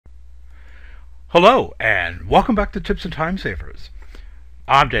Hello, and welcome back to Tips and Time Savers.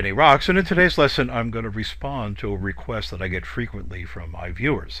 I'm Danny Rocks, and in today's lesson, I'm going to respond to a request that I get frequently from my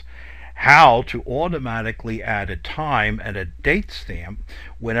viewers. How to automatically add a time and a date stamp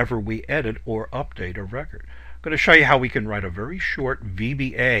whenever we edit or update a record. I'm going to show you how we can write a very short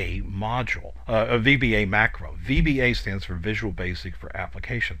VBA module, a VBA macro. VBA stands for Visual Basic for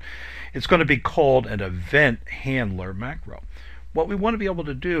Application. It's going to be called an event handler macro. What we want to be able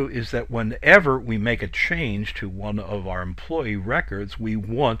to do is that whenever we make a change to one of our employee records, we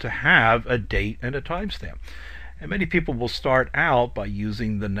want to have a date and a timestamp. And many people will start out by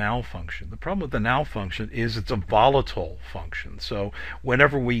using the now function. The problem with the now function is it's a volatile function. So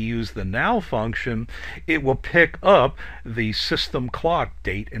whenever we use the now function, it will pick up the system clock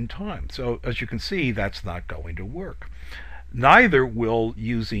date and time. So as you can see, that's not going to work. Neither will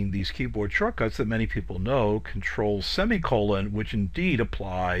using these keyboard shortcuts that many people know, Control semicolon, which indeed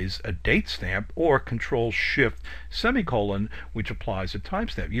applies a date stamp, or Control Shift semicolon, which applies a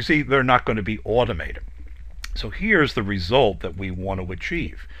timestamp. You see, they're not going to be automated. So here's the result that we want to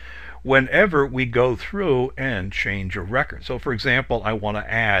achieve. Whenever we go through and change a record. So for example, I want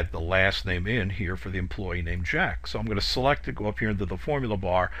to add the last name in here for the employee named Jack. So I'm going to select it, go up here into the formula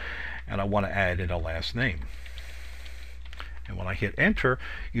bar, and I want to add in a last name. And when I hit enter,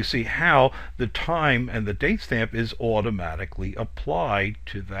 you see how the time and the date stamp is automatically applied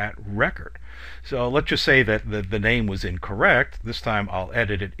to that record. So let's just say that the name was incorrect. This time I'll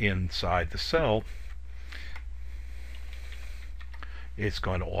edit it inside the cell. It's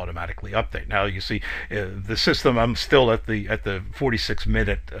going to automatically update. Now you see the system, I'm still at the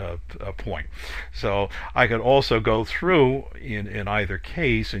 46-minute point. So I could also go through in either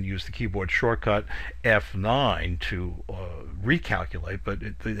case and use the keyboard shortcut F9 to recalculate. But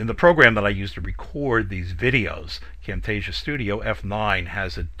in the program that I use to record these videos, Camtasia Studio, F9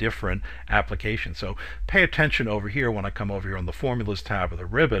 has a different application. So pay attention over here when I come over here on the Formulas tab of the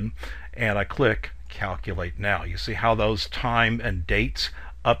ribbon and I click Calculate Now. You see how those time and dates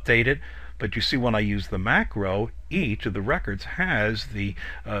updated, but you see when I use the macro, each of the records has the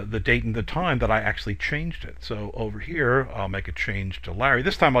date and the time that I actually changed it. So over here I'll make a change to Larry.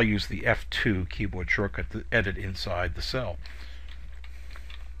 This time I'll use the F2 keyboard shortcut to edit inside the cell.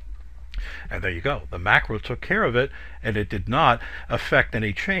 And there you go. The macro took care of it, and it did not affect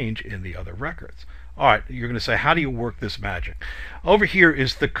any change in the other records. All right, you're going to say, how do you work this magic? Over here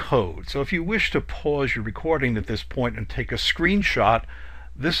is the code. So if you wish to pause your recording at this point and take a screenshot,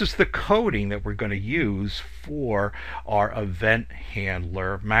 this is the coding that we're going to use for our event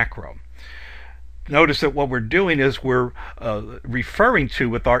handler macro. Notice that what we're doing is we're referring to,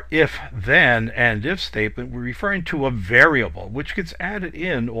 with our if, then, and if statement, we're referring to a variable which gets added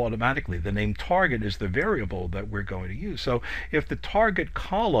in automatically. The name target is the variable that we're going to use. So if the target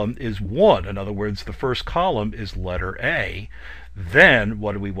column is 1, in other words, the first column is letter A, then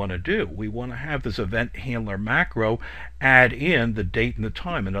what do we want to do? We want to have this event handler macro add in the date and the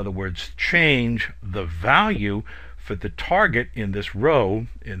time. In other words, change the value for the target in this row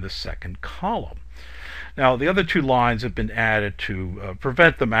in the second column. Now the other two lines have been added to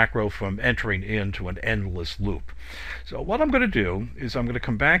prevent the macro from entering into an endless loop. So what I'm going to do is I'm going to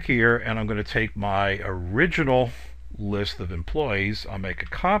come back here and I'm going to take my original list of employees. I'll make a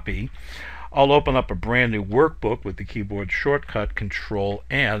copy. I'll open up a brand new workbook with the keyboard shortcut Control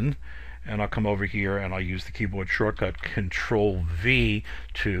N, and I'll come over here and I'll use the keyboard shortcut Control V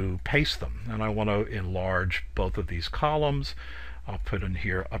to paste them. And I want to enlarge both of these columns. I'll put in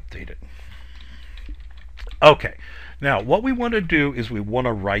here updated. Okay, now what we want to do is we want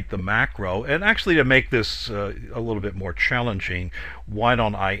to write the macro, and actually to make this a little bit more challenging, why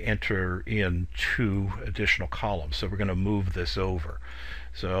don't I enter in 2 additional columns? So we're going to move this over.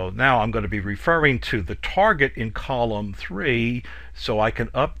 So now I'm going to be referring to the target in column 3 so I can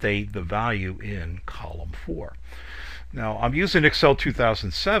update the value in column 4. Now I'm using Excel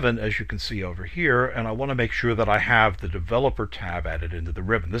 2007, as you can see over here, and I want to make sure that I have the developer tab added into the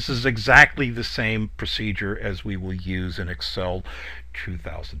ribbon. This is exactly the same procedure as we will use in Excel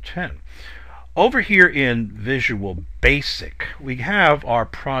 2010. Over here in Visual Basic, we have our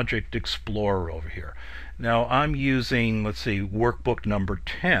Project Explorer over here. Now I'm using, let's see, workbook number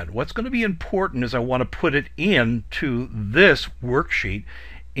 10. What's going to be important is I want to put it into this worksheet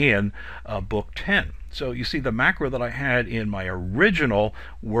in book 10. So you see the macro that I had in my original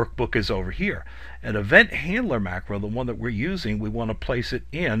workbook is over here. An event handler macro, the one that we're using, we want to place it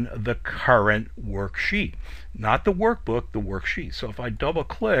in the current worksheet, not the workbook, the worksheet. So if I double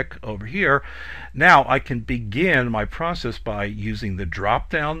click over here, now I can begin my process by using the drop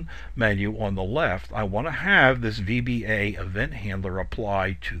down menu on the left. I want to have this VBA event handler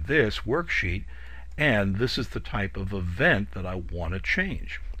apply to this worksheet, and this is the type of event that I want to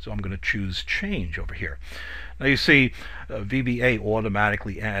change. So I'm going to choose change over here. Now you see VBA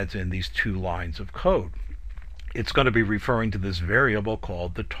automatically adds in these 2 lines of code. It's going to be referring to this variable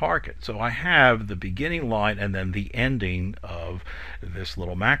called the target. So I have the beginning line and then the ending of this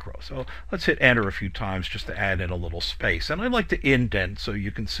little macro. So let's hit enter a few times just to add in a little space. And I like to indent so you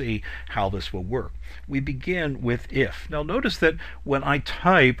can see how this will work. We begin with if. Now notice that when I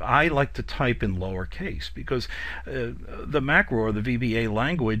type, I like to type in lowercase because the macro or the VBA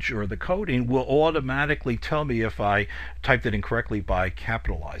language or the coding will automatically tell me if I typed it incorrectly by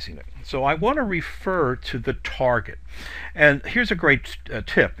capitalizing it. So I want to refer to the target. And here's a great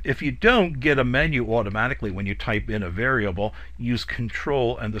tip. If you don't get a menu automatically when you type in a variable, use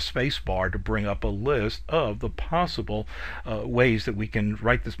Control and the space bar to bring up a list of the possible ways that we can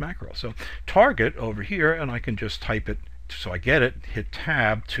write this macro. So target over here, and I can just type it so I get it, hit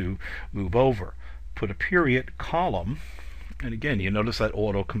tab to move over. Put a period, column, and again you notice that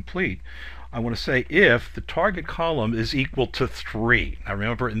autocomplete. I want to say if the target column is equal to 3. Now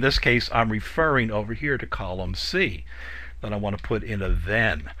remember, in this case I'm referring over here to column C. Then I want to put in a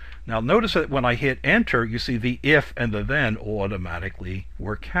then. Now notice that when I hit enter, you see the if and the then automatically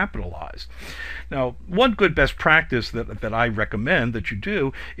were capitalized. Now one good best practice that I recommend that you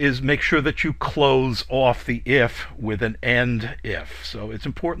do is make sure that you close off the if with an end if. So it's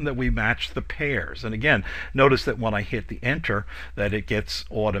important that we match the pairs. And again, notice that when I hit the enter that it gets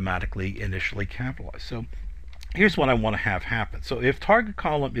automatically initially capitalized. So here's what I want to have happen. So if target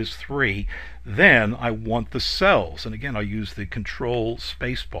column is 3, then I want the cells, and again I'll use the Control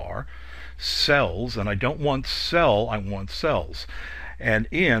space bar, cells, and I don't want cell, I want cells. And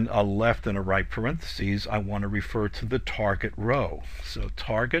in a left and a right parentheses, I want to refer to the target row. So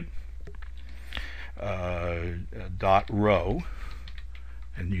target dot row,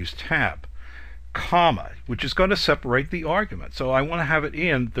 and use tab, comma, which is going to separate the argument. So I want to have it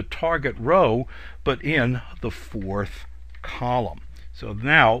in the target row, but in the 4th column. So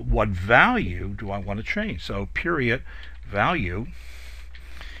now what value do I want to change? So period value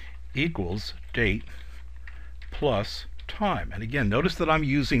equals date plus time. And again, notice that I'm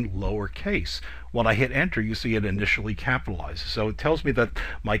using lowercase. When I hit enter, you see it initially capitalizes. So it tells me that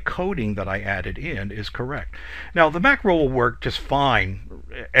my coding that I added in is correct. Now the macro will work just fine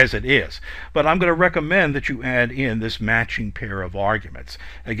as it is, but I'm going to recommend that you add in this matching pair of arguments.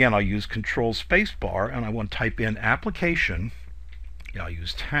 Again, I'll use Control space bar, and I want to type in application. I'll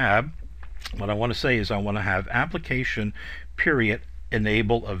use tab. What I want to say is I want to have application period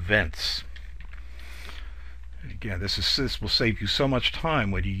enable events. Again, this will save you so much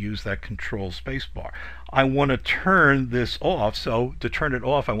time when you use that Control space bar. I want to turn this off, so to turn it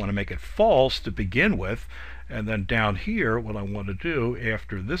off I want to make it false to begin with, and then down here what I want to do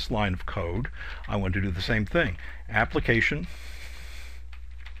after this line of code, I want to do the same thing. Application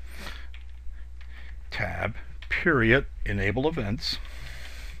tab period enable events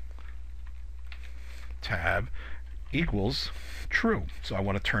tab equals true. So I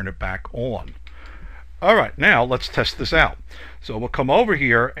want to turn it back on. Alright, now let's test this out. So we'll come over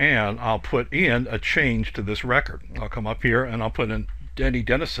here and I'll put in a change to this record. I'll come up here and I'll put in Denny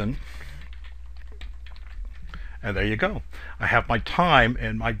Dennison, and there you go. I have my time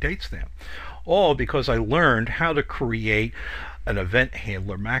and my date stamp. All because I learned how to create an event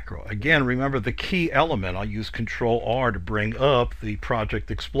handler macro. Again, remember the key element, I'll use Control R to bring up the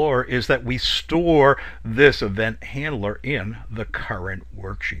Project Explorer, is that we store this event handler in the current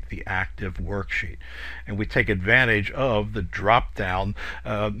worksheet, the active worksheet. And we take advantage of the drop-down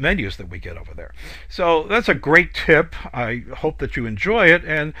menus that we get over there. So that's a great tip. I hope that you enjoy it.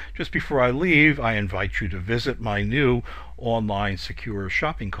 And just before I leave, I invite you to visit my new online secure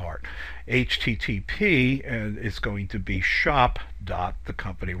shopping cart. HTTP, and it's going to be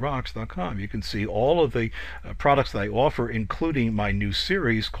shop.thecompanyrocks.com. You can see all of the products that I offer, including my new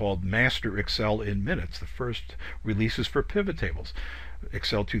series called Master Excel in Minutes. The first releases for pivot tables.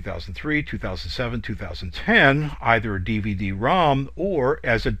 Excel 2003, 2007, 2010, either a DVD-ROM or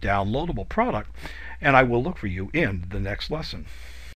as a downloadable product. And I will look for you in the next lesson.